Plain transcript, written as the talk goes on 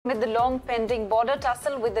With the long-pending border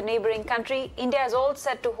tussle with the neighbouring country, India is all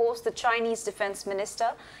set to host the Chinese Defence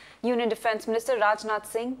Minister. Union Defence Minister Rajnath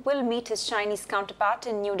Singh will meet his Chinese counterpart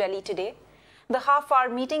in New Delhi today. The half-hour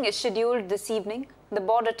meeting is scheduled this evening. The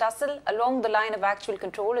border tussle along the line of actual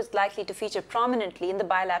control is likely to feature prominently in the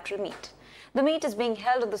bilateral meet. The meet is being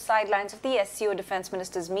held on the sidelines of the SCO Defence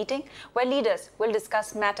Ministers meeting, where leaders will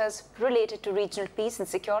discuss matters related to regional peace and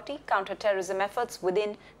security, counter-terrorism efforts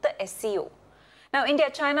within the SCO. Now,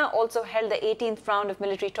 India-China also held the 18th round of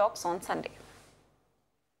military talks on Sunday.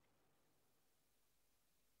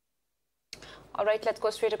 All right, let's go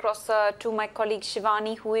straight across to my colleague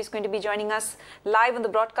Shivani, who is going to be joining us live on the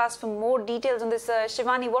broadcast for more details on this.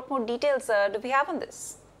 Shivani, what more details do we have on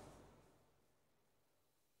this?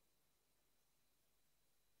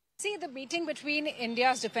 See, the meeting between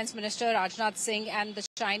India's Defence Minister Rajnath Singh and the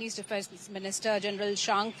Chinese Defence Minister General Li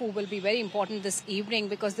Shangfu will be very important this evening,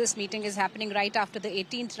 because this meeting is happening right after the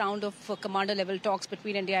 18th round of commander-level talks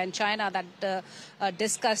between India and China that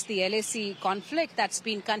discussed the LAC conflict that's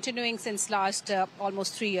been continuing since last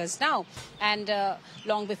almost 3 years now. And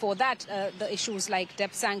long before that, the issues like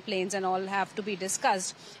Depsang planes and all have to be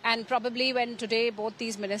discussed. And probably when today both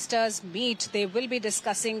these ministers meet, they will be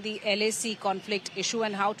discussing the LAC conflict issue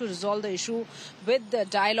and how to resolve the issue with the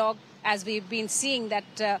dialogue, as we've been seeing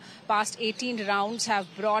that past 18 rounds have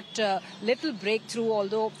brought little breakthrough,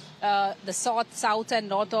 although the south and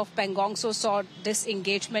north of Pangongso saw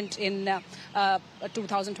disengagement in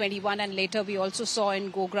 2021, and later we also saw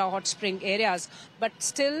in Gogra hot spring areas. But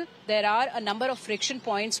still, there are a number of friction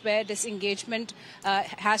points where disengagement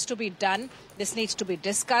has to be done. This needs to be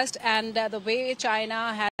discussed, and the way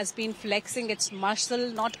China has been flexing its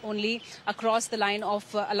muscle not only across the line of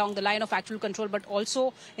along the line of actual control, but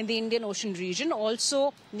also in the Indian Ocean region,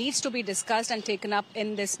 also needs to be discussed and taken up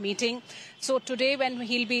in this meeting. So today, when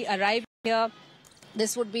he'll be arriving here,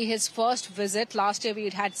 this would be his first visit. Last year, we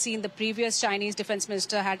had seen the previous Chinese Defence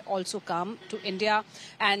Minister had also come to India,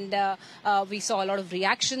 and we saw a lot of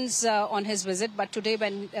reactions on his visit. But today,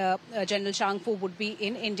 when General Shangfu would be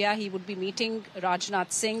in India, he would be meeting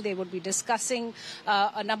Rajnath Singh. They would be discussing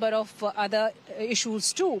a number of other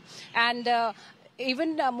issues too. And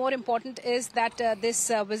even more important is that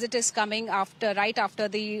this visit is coming right after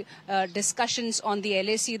the discussions on the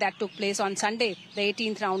LAC that took place on Sunday, the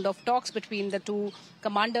 18th round of talks between the two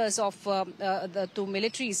commanders of the two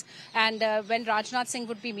militaries. And when Rajnath Singh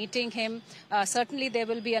would be meeting him, certainly there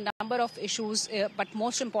will be a number of issues, but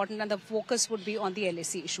most important, and the focus would be on the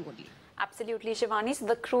LAC issue only. Absolutely, Shivani. So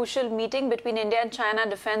the crucial meeting between India and China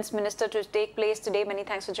Defence Minister to take place today. Many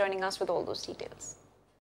thanks for joining us with all those details.